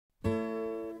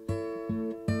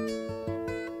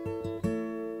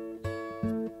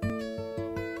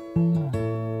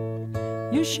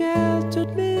You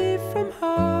sheltered me from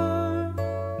harm,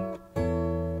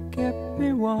 kept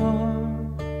me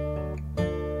warm,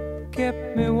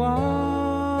 kept me warm.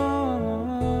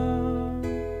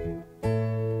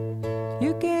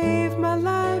 You gave my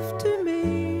life to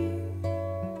me,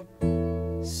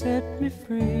 set me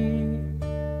free,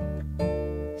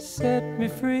 set me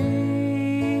free.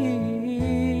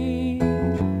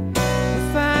 The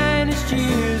finest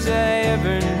years I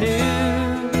ever knew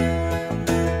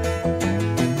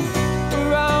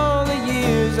were all the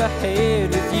years I had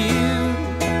with you.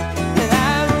 And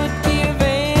I would give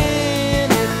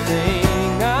anything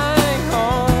I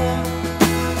own,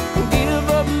 give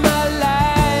up my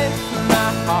life, my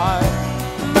heart,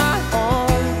 my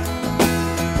home.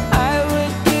 I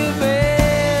would give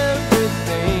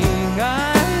everything I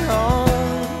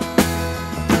own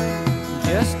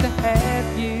just to have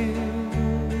you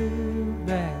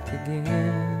back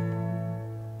again.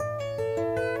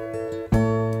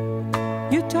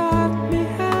 You taught me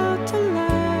how to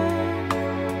laugh,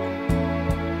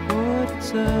 what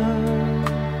it's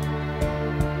up,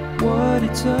 what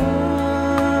it's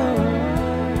up.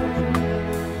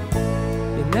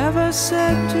 You never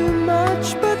said too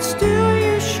much, but still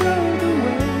you showed the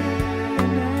way.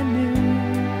 And I knew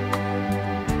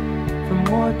from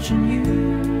watching you,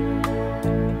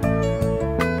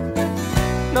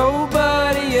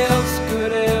 nobody else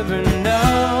could ever know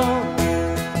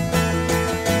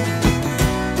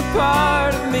the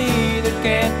part of me that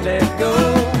can't let go.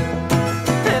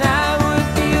 And I would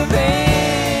give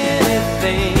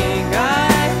anything I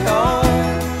own,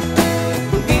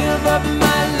 give up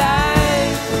my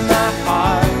life, my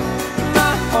heart,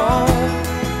 my home.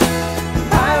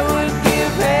 I would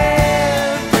give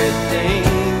everything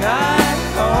I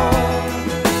own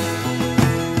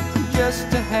just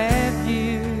to have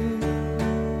you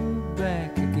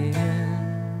back again.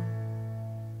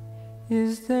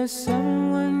 Is there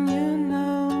someone you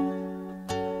know,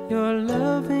 you're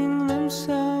loving them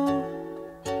so,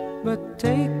 but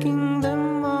taking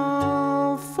them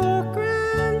all for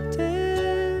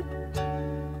granted?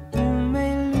 You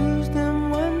may lose them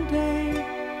one day,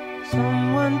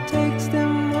 someone takes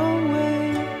them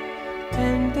away,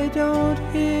 and they don't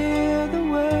hear the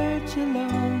words you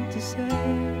long to say.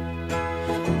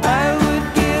 I would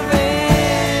give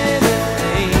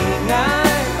anything I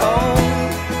own,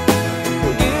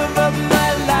 give up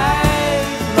my life,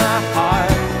 my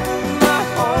heart, my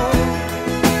home.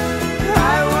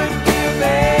 I would give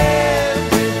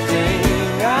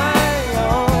everything I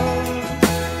own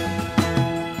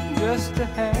just to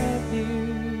have you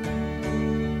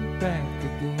back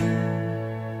again,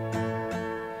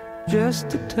 just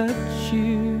to touch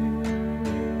you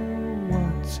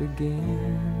once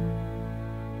again.